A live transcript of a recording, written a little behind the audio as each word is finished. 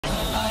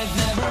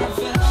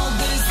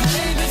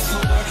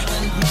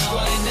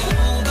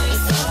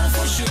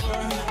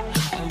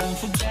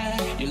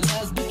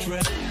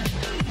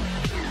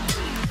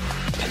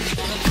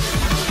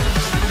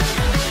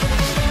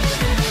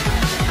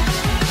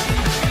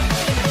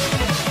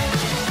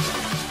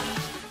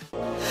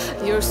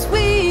Your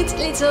sweet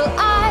little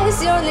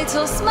eyes, your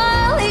little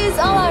smile is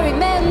all I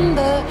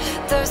remember.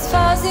 Those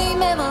fuzzy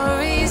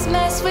memories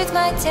mess with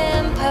my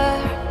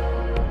temper.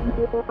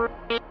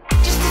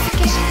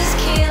 Justification is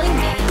killing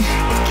me,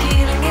 but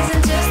killing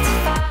isn't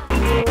justified.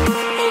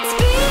 It's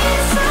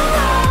been so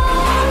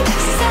long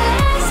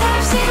since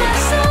I've seen our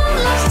soul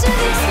lost to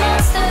this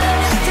monster,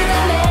 to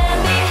the man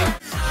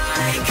behind.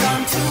 I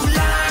come to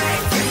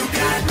life, you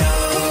got no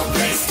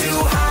place to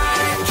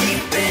hide.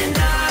 Keep an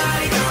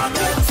eye on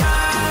the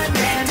time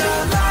and a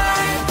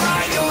light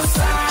by your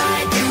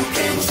side. You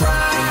can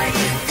try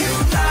if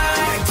you'd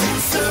like to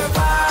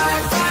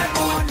survive.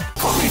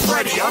 Call me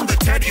Freddy, I'm the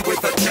teddy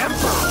with a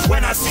temper.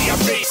 When I see a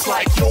face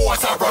like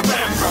yours, I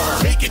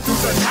remember. Make it through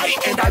the night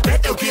and I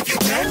bet they'll give you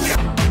tenure.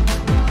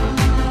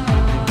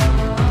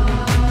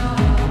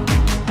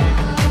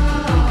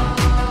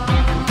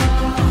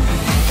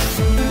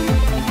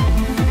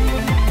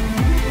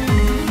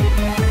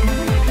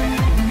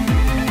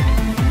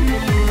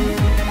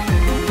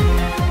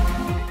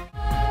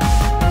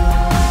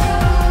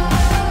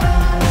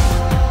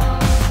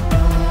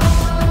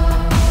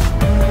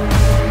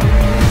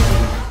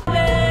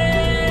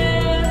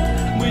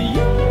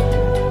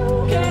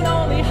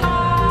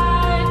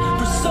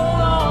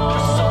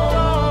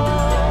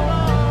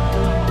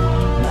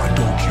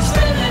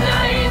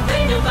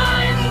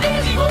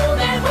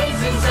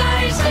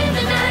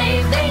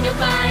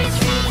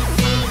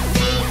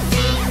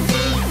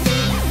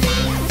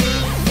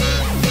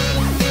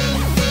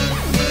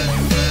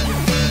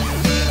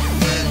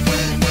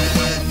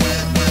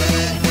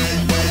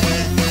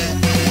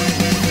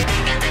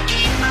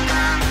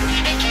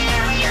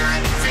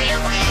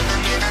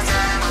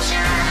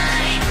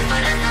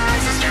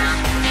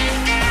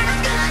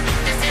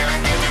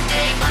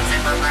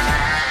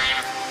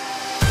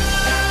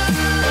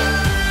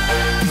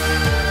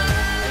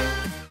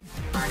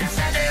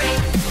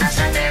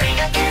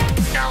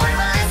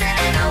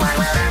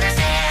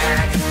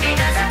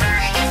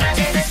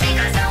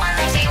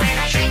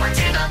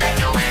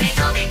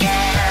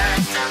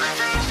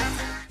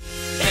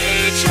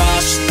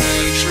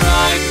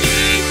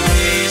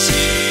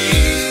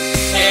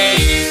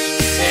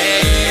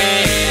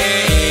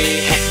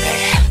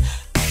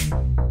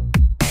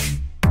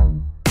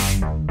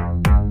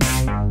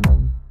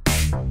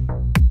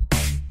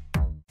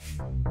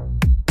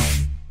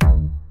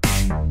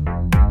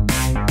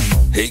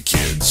 Hey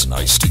kids,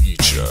 nice to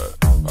meet ya.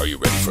 Are you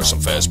ready for some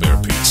Fazbear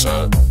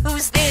pizza?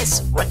 Who's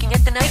this, working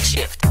at the night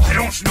shift? I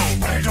don't know,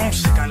 but I don't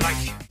think I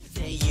like you.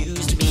 They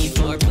used me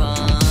for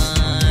parts.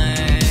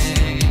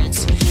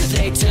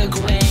 They took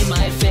away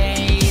my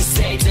face,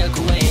 they took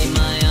away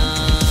my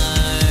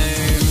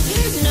arm.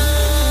 No,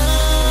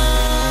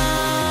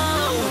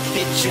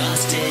 it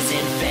just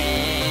isn't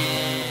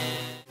fair.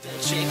 The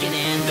chicken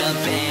and the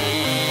bear.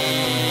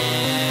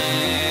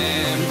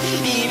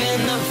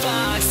 Even the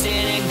fox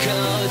didn't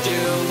go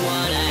through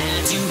what I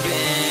had to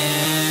bear.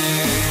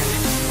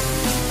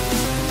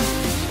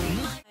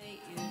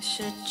 You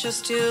should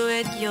just do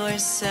it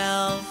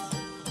yourself.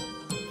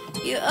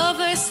 You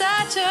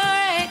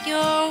oversaturate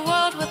your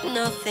world with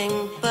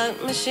nothing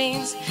but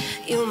machines.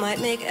 You might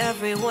make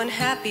everyone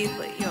happy,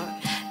 but you're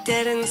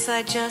dead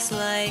inside just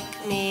like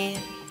me.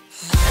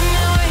 And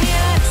now we're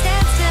here at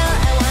standstill.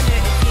 I wonder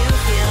if you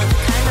feel the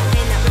kind of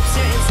pain that rips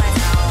your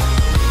insides out.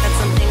 That's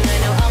something I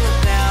know all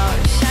about.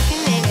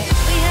 Shocking maybe.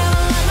 We have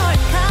a lot more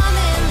in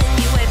common than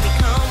you would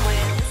become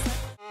with.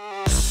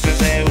 Cause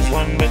there was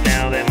one, but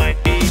now there might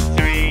be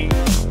three.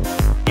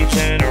 You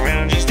turn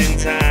around just in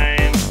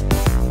time.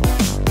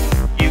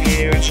 You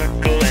hear a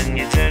chuckle and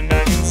you turn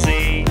back and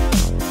see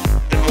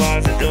the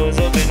closet doors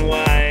open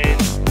wide.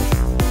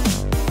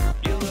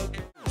 You look,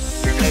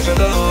 prepare for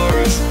the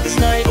horrors. This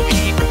night will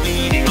keep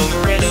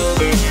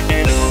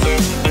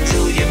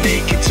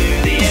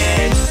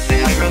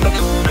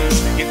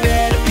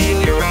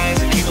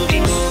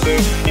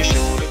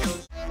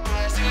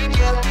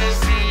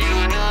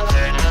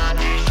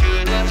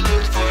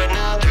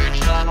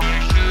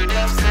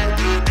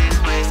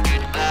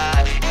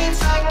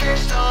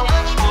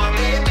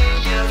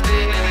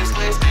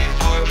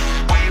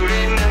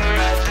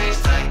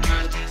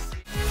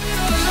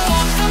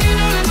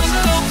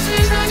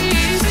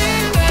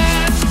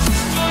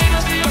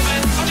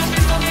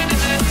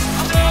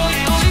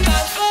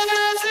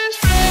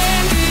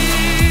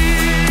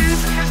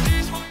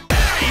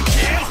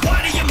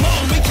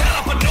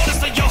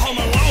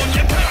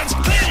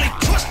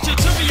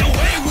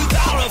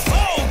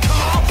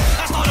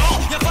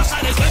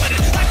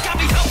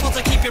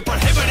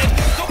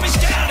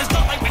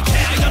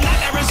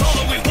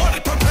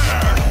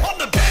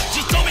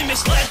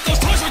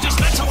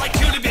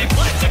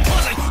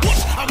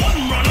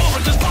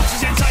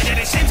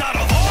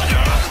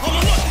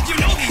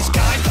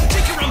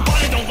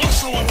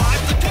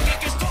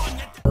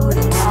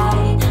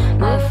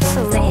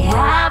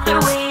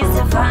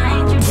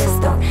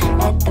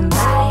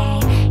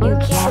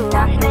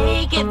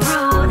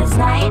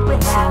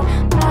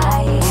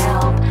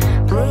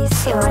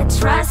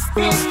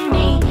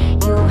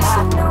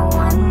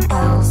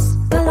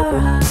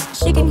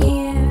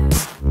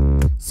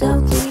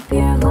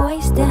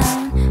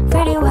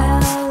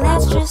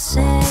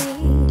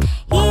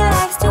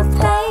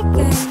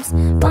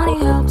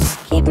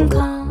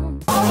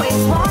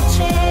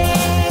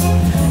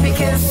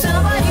 'cause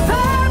somebody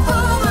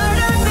purple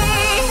murdered me.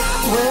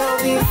 We'll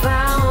be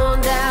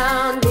found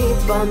down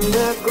deep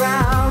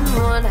underground.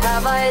 What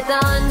have I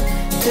done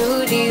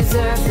to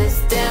deserve this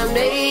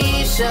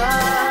damnation?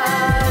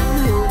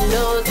 Who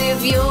knows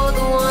if you're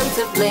the one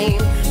to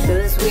blame,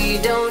 'cause we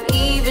don't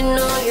even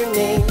know your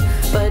name.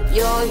 But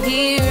you're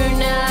here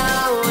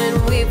now and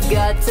we've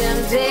got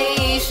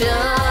temptation.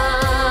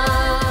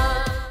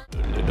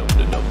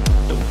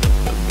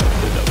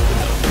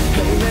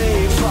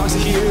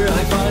 Here,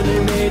 I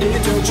finally made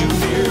it, don't you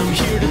fear. I'm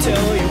here to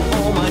tell you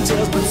all my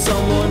tales, but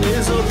someone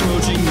is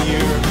approaching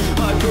here.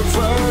 I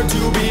prefer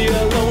to be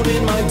alone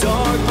in my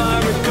dark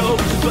pirate coat,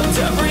 but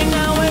every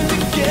now and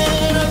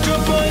again I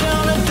drop a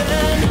yawn, and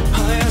then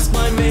I ask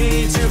my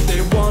mates if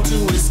they want to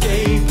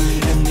escape,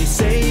 and they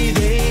say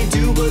they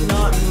do, but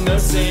not in the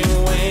same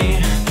way.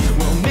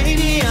 Well,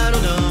 maybe I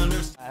don't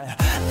understand.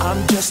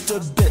 I'm just a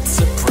bit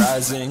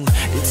surprising.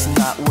 It's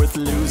not worth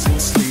losing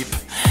sleep.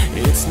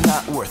 It's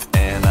not worth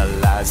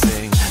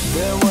analyzing.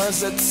 There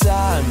was a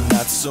time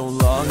not so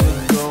long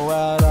ago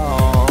at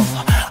all.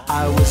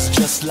 I was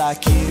just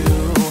like you.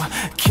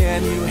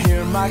 Can you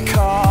hear my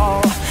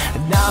call?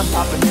 And now I'm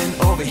popping in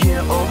over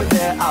here, over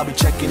there. I'll be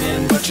checking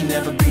in, but you'll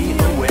never be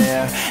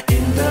aware.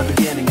 In the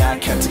beginning, I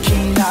kept a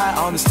keen eye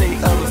on the state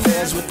of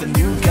affairs with the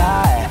new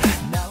guy.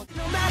 Now,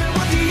 no matter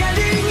what the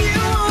ending,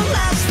 you won't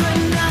last the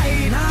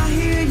night. I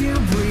hear you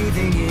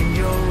breathing in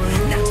your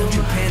room. Now don't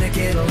you panic,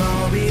 it'll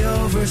all be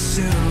over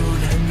soon.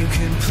 You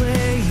can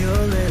play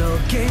your little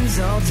games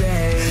all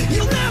day.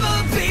 You'll never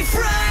be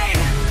free.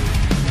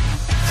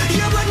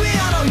 You block me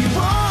out all you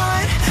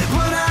want,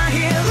 but I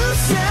hear the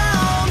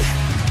sound,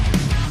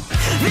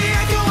 the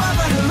echo of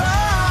a hello.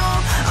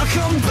 I'll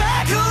come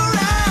back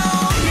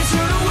around. You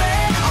turn away,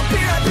 I'll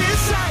be right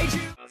beside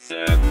you.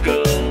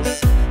 Circles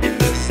in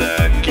the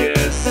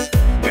circus,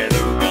 where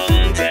the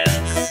wrong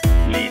tents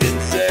lead in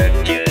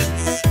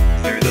circuits.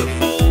 Through the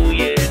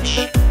foliage,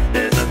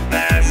 there's a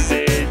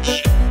passage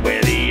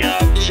where the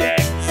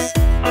objects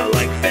are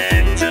like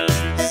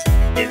phantoms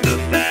in the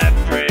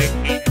fabric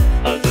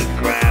of the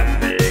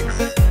graphics.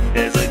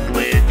 There's a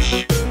glitch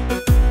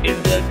in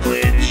the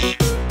glitch,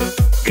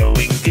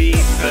 going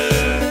deeper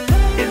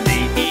in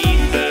the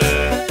ether.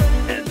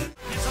 And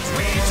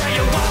we tell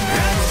you what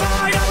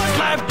inside I was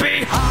left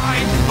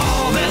behind.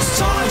 All this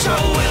time to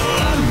will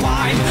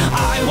unwind.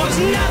 I was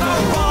never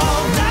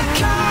all that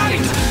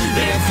kind.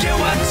 If you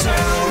were to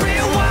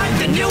rewind,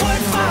 then you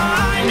would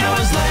find I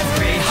was left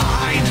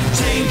behind.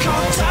 Take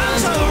our time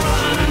to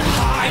run and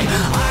hide.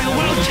 I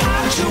will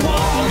catch you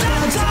all the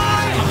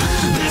time.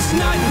 This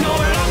night no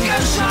longer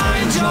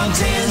shines. Your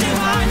tears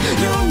divine.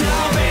 You'll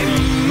now be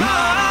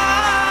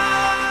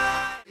mine.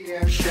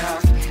 Air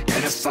shaft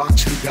and a sock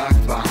who got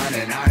behind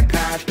an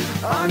iPad.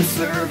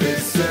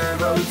 Unserviced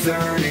servo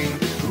turning,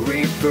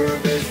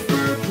 refurbished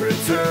for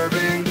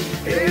perturbing.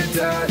 It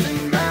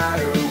doesn't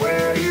matter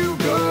where you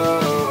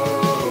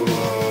go,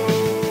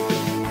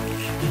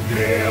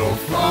 they'll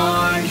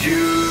find you.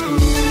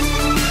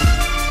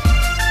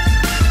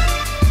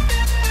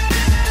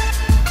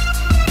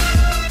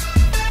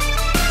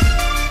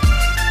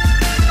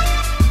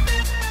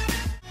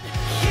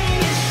 Can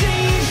you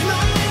change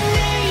my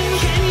name?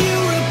 Can you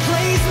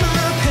replace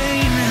my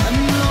pain?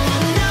 No,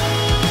 no,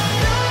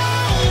 no,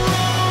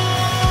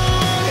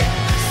 wrong.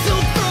 So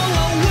throw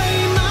away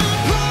my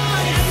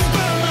pride and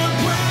burn my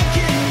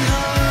broken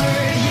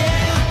heart.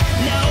 Yeah,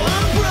 now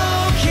I'm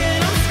broken,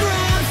 I'm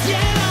scrapped,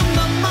 yeah, I'm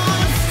a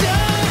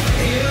monster.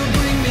 You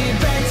bring me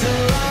back to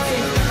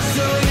life,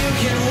 so you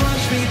can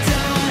watch me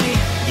die.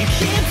 You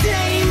can't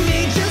tame me,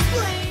 just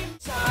blame.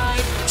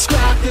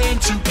 Scrap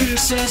into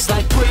pieces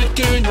like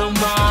breaking a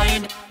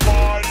mind.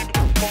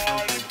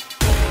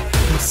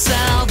 My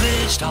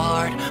salvaged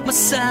heart, my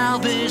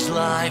salvaged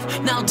life,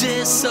 now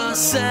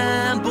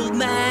disassembled,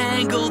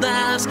 mangled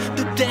as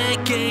the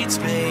decades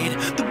fade,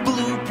 the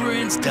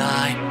blueprints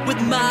die.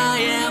 With my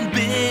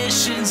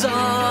ambitions,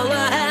 all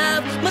I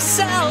have, my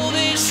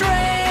salvaged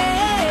rage.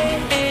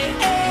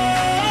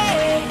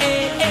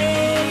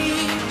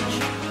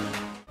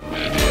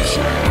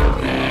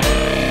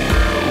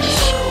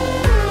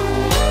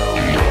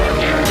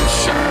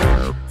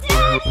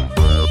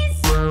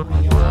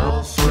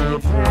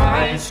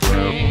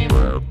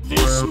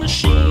 This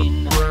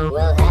machine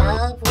will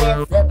help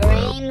with the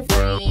brain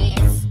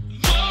freeze.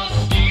 The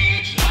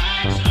stage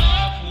lights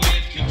up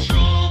with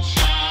controlled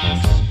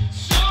shots.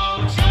 So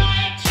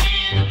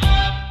tighten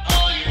up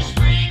all your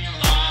spring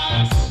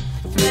locks.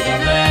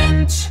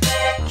 Prevent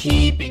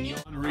keeping you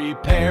on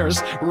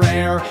repairs,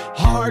 rare,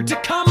 hard to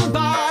come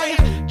by.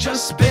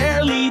 Just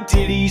barely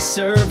did he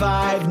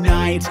survive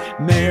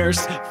nightmares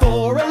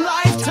for a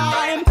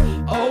lifetime.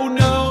 Oh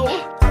no,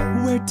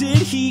 where did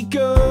he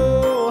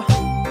go?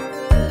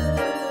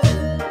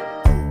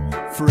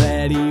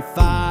 Freddy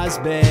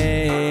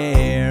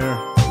Fazbear.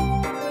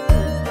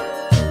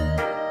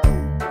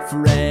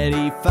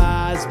 Freddy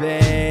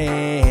Fazbear.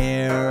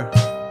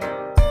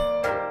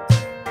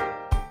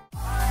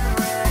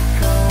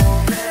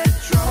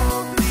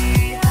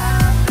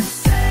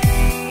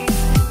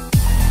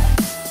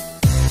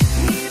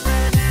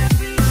 Even if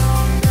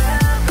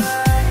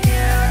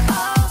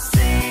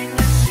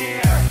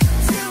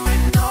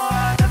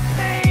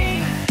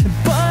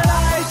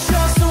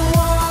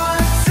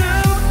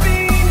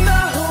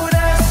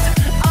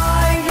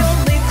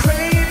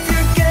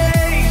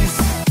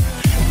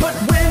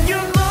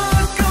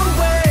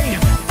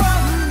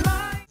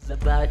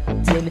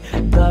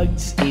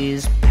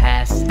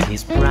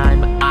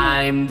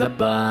the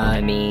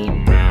bunny.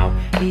 Now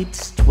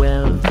it's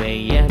 12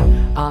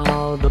 a.m.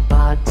 All the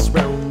bots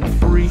roam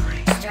free.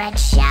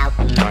 Stretch out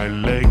My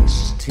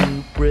legs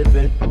to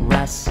prevent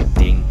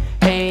rusting.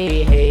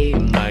 Hey, hey,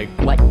 Mike,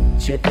 what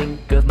you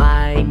think of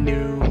my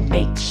new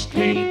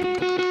mixtape?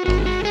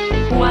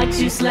 Watch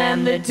you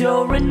slam the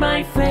door in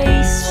my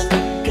face. And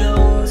it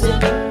goes,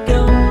 and it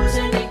goes,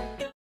 and it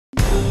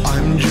goes.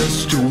 I'm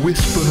just a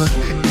whisper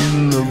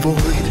in the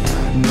void.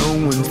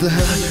 No one's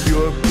there,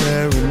 you're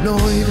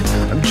paranoid.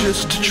 I'm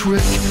just a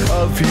trick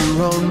of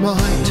your own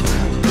mind.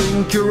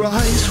 Blink your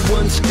eyes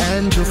once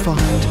and you'll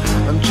find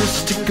I'm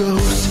just a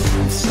ghost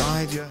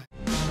inside your.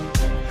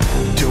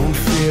 Don't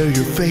fear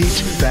your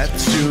fate that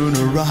soon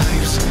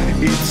arrives.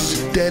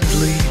 It's a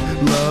deadly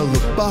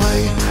lullaby.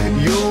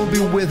 You'll be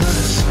with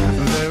us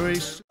very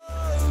soon.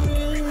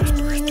 Every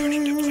whisper is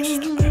turning to voices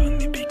that I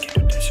only begin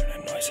to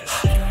dissonant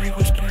noises. Every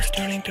whisper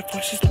is turning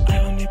to voices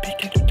that I only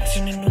begin to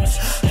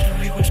dissonant noises.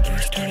 Every whisper is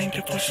turning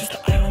to voices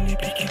that I only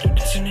begin to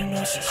dissonant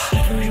noises.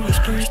 Every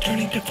whisper is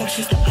turning to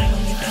voices that I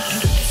only begin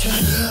to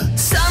dissonant.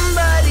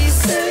 Somebody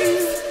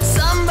save,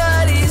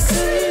 somebody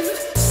save,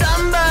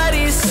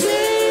 somebody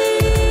save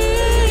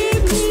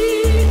me.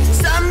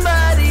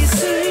 Somebody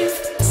save,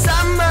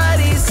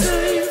 somebody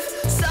save,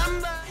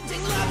 somebody.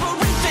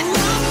 Labyrinth and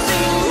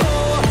nothing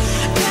more.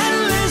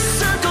 Endless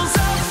circles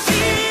of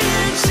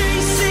fear,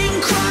 chasing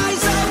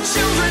cries of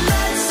children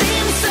that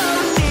seem so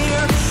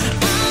near.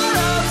 Out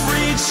of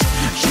reach,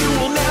 you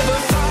will never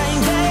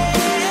find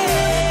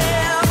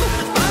them.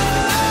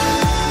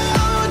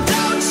 Oh,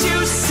 don't you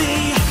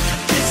see?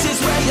 This is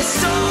where your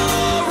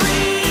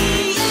story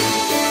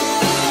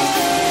ends.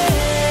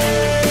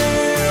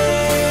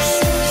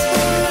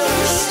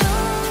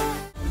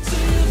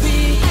 To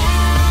the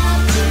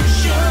after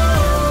show.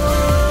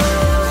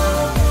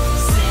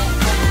 Sit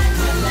back,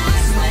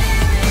 relax, we're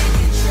in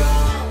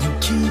control. You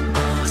keep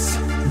us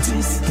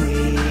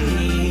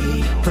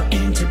display for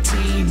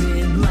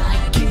entertainment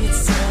like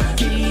it's a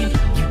game.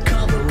 You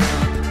cover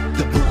up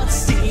the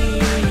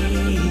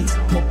bloodstains.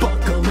 Well,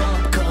 buckle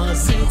up,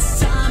 cause it's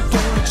time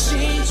for a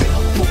change.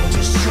 For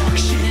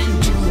destruction,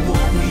 do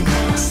what we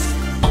must.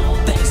 All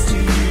thanks to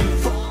you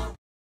for.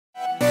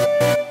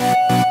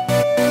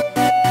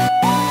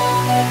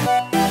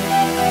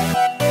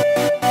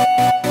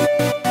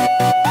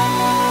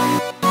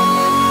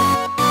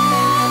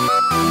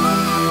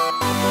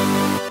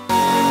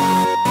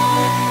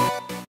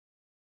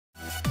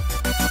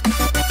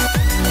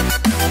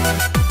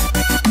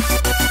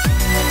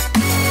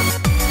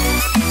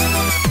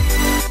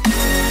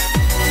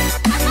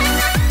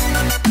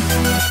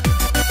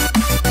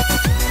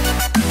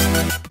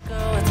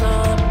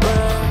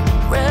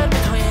 Read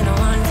between the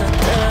lines I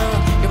tell.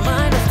 Your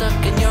mind is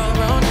stuck in your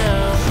own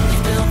hell.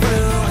 Still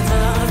ruins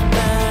of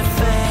bad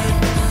faith.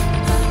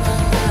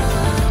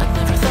 I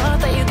never thought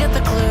that you'd get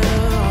the clue.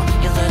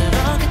 You let it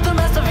all get the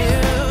best of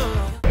you.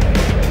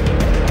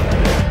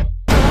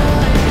 I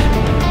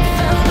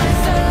found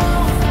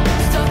myself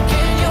stuck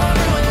in your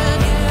ruin.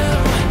 You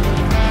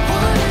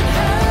wouldn't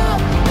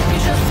help. You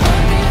just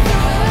let me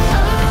through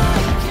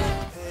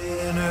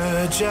it.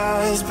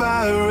 Energized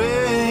by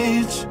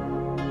rage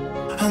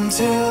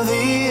until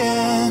the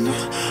end,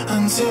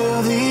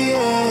 until the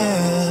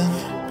end.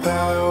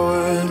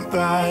 Powered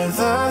by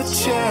the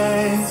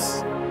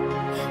chase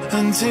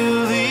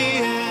until the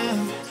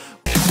end.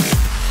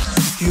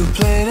 You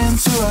played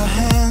into our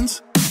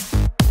hands.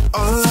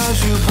 All the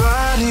lives you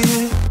brought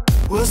here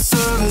will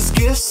serve as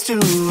gifts to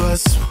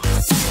us.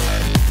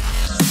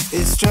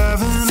 It's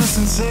driving us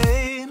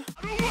insane.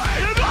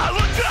 And I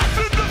look death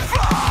in the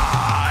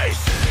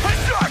face. I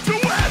start to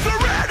wither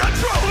and I'm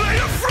truly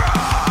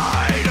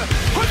afraid.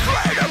 A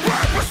greater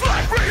purpose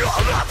left me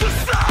all not the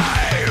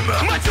same.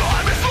 My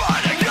time is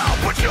running out,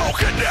 but you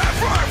can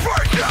never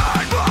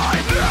forget my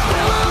name.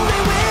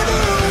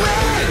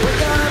 We're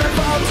gonna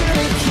fall to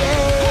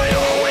decay. We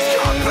always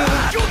come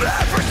back. You'll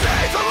never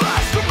say the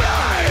last of me.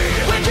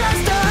 We're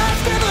just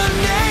dust in the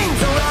names,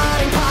 a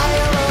rotting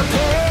pile of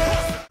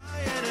pain.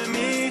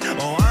 Enemy,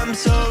 oh, I'm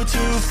so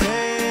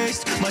two-faced.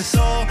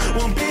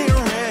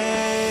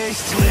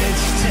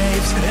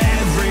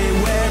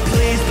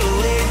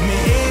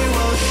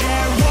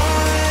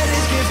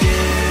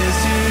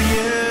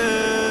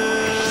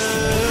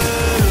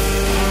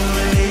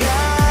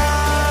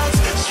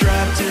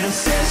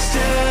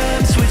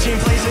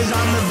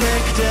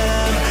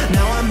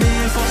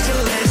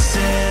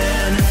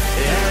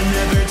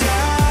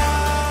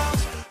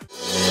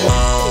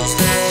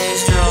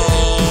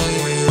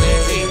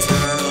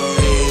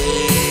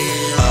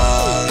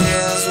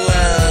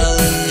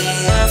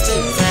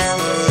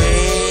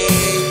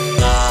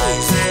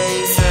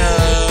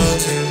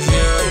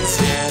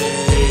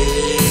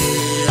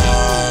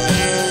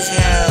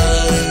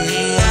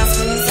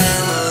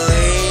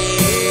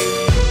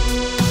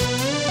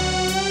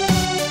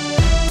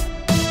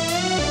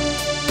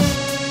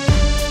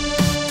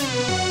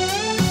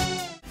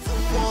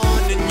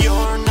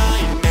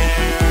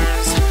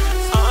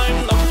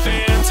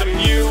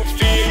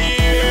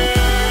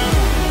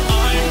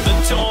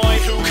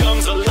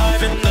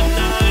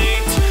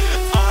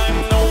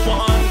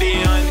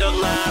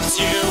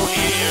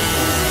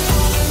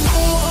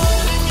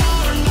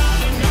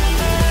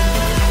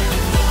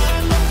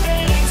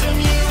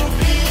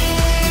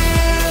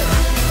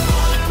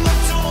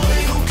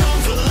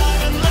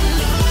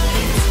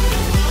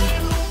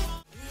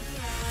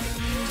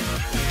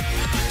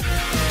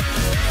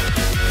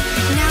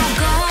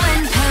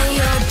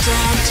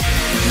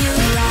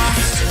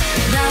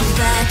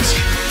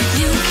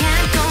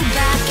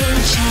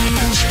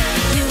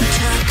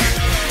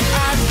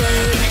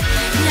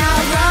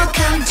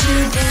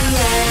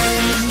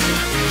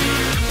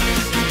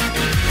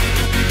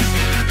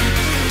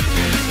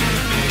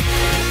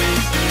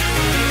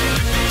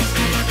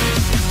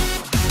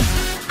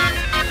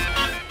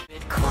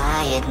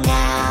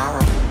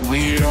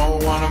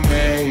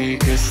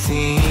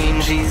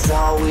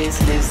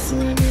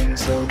 listening,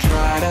 so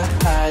try to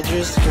hide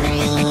your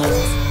screams.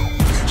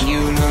 You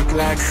look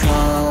like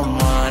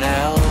someone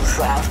else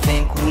I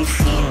think we've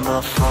seen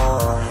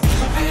before.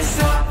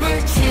 This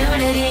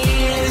opportunity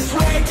is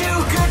way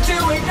too good to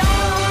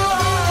ignore.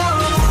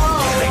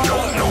 They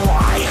don't know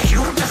why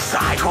you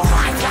decide to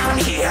ride down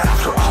here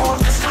after all of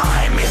this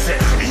time. Is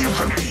it you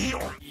can be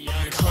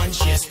Your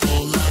conscious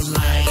full of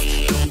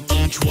life. Don't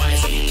think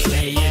twice,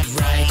 play it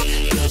right.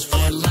 Goes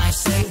for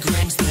laughs and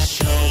grins. The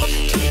show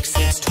takes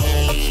its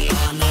toll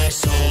on our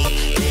soul.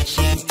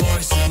 Itching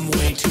for some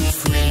way to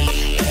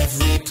free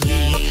every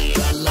plea.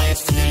 The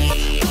lights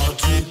flee. All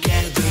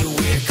together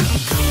we're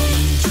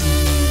coming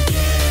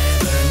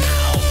together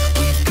now.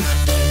 We've got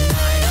the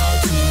night all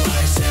to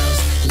ourselves.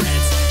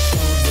 Let's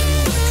show them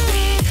what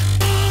we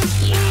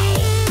allow.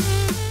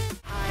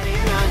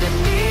 Hiding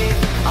underneath,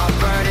 all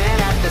burning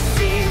at the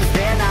seams.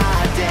 They're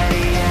not dead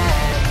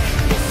yet.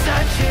 They're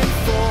searching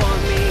for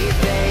me.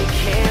 They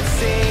can't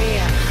see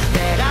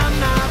that I'm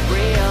not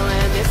real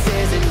and this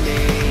isn't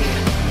me.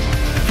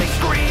 They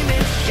scream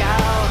and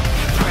shout,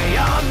 prey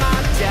on my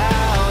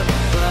doubt,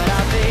 but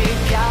I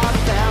think I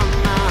found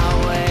my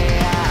way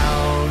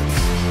out.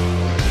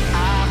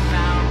 I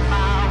found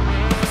my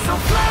way. So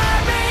fly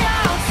me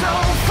out so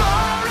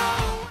far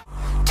away.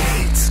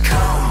 Dates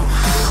come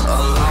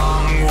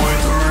along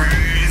with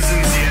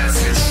reasons. Yes,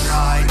 you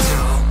tried to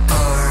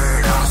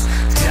burn us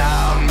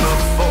down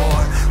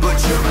before, but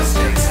your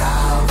mistakes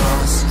have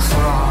us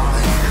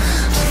crawling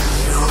to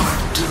your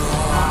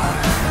door.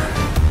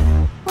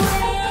 When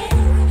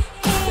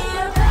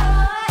you go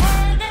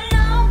ahead and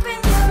open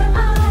your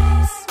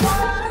eyes,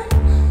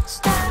 one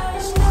star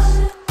is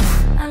one,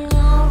 and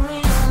you'll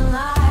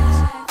realize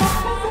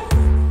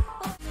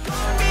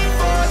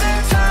Before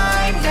their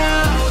time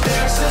now,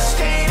 they're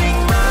sustaining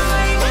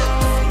mine.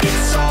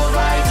 It's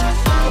alright,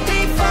 I'll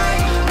be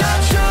fine. Not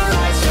sure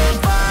I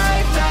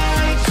survived. I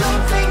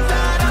don't think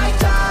that I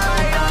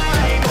died.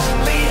 I'm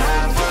only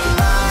half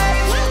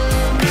alive.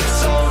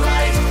 It's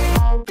alright,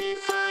 I'll be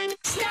fine.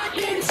 stuck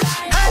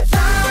inside.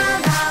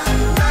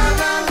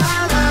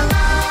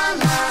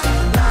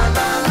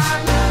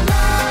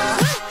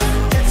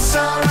 It's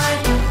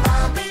alright,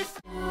 I'll be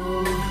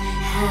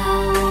How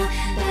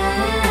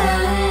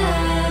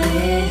bad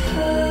it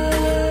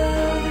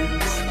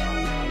hurts.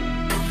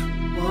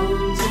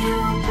 Won't you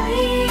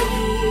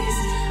please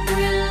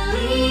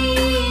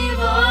relieve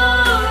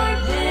our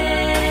pain?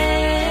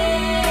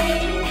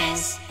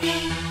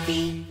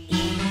 SAVETHEM.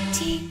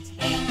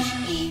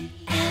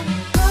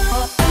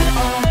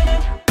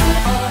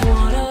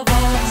 One of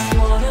us,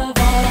 one of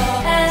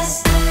us.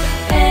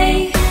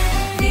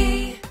 SAV.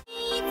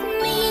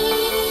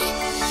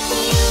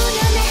 You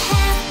don't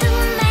have to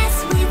mess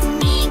with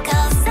me,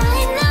 'cause I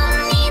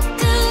don't need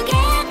to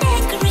get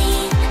angry.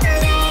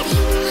 Daddy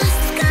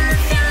must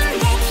confirm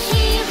that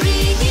he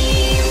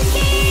redeemed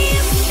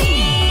himself.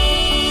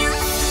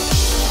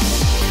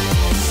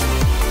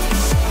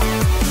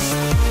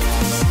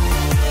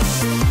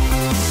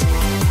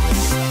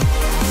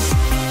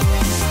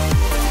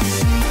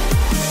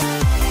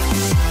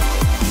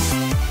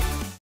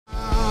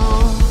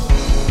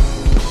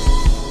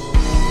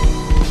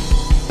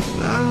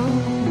 Now,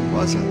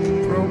 was it the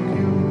broke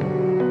you?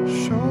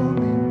 Show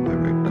me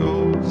where it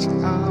goes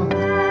out.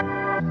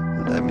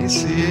 Let me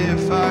see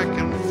if I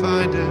can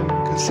find him,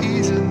 'cause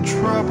he's in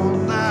trouble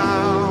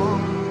now.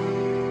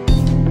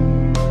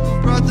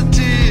 Brought the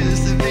tears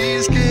to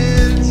these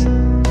kids.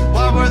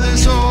 Why were their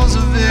souls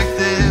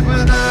evicted?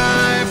 When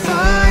I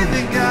find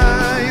the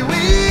guy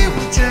we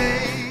will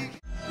take.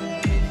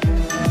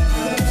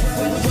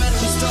 When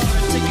we start,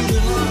 take it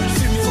along,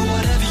 sue me for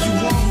whatever you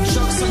want.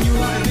 Jokes on you,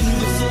 I've been on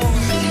the floor.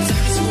 Many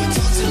times you were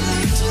taught to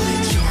lie until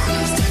it you're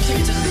honest. I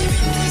came to live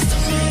in this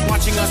domain.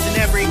 Watching us in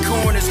every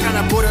corner's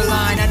kinda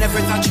borderline. I never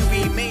thought you'd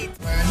be me.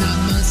 We're not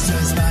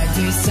monsters by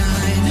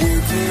design.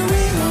 We're clear,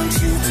 we want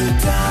you to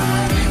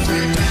die.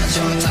 We're bad,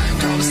 your time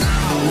comes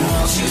now.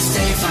 Won't you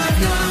stay 5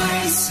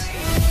 nights?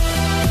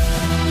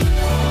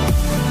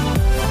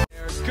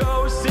 There's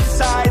ghosts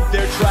inside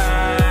their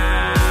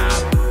trap.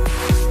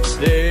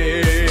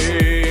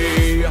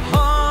 They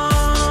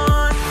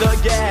haunt the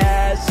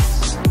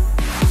guests.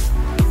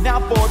 Now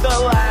for the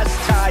last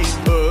time,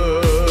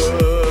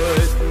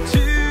 put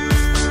to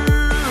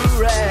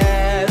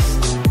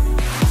rest.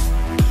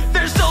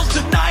 Their souls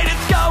tonight,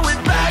 it's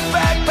going back,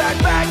 back, back,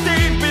 back.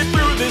 They've been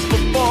through this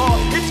before.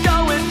 It's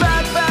going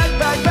back, back,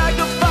 back, back.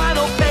 The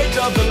final page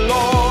of the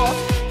law.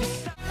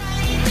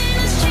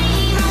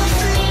 Sneaking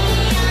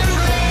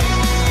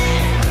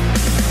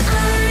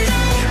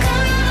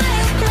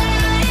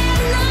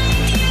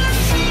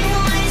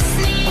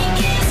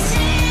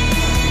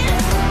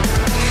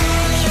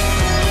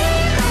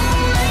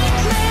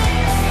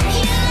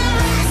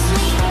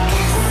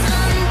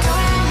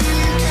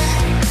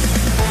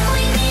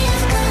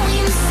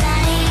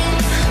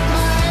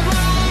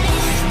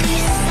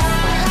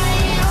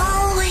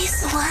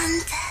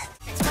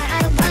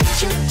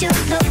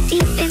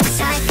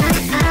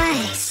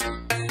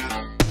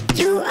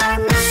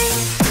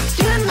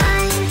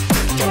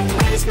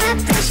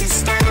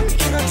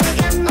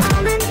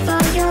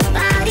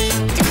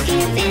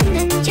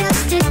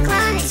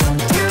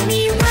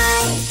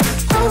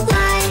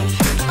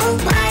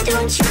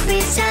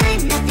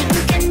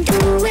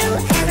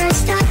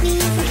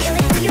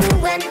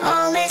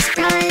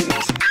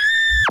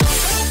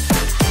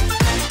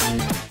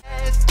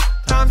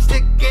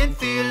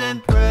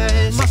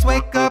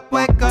wake up,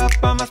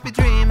 I must be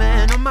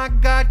dreaming. Oh my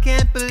God,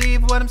 can't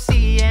believe what I'm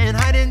seeing.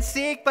 Hide and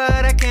seek,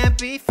 but I can't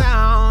be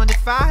found.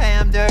 If I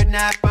am dirt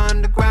nap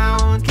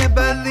underground.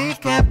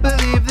 Can't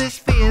believe this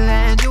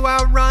feeling. Do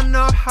I run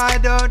or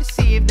hide or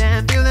deceive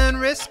them? Feeling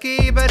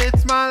risky, but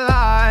it's my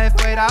life.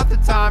 Wait out the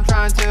time,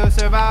 trying to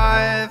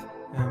survive.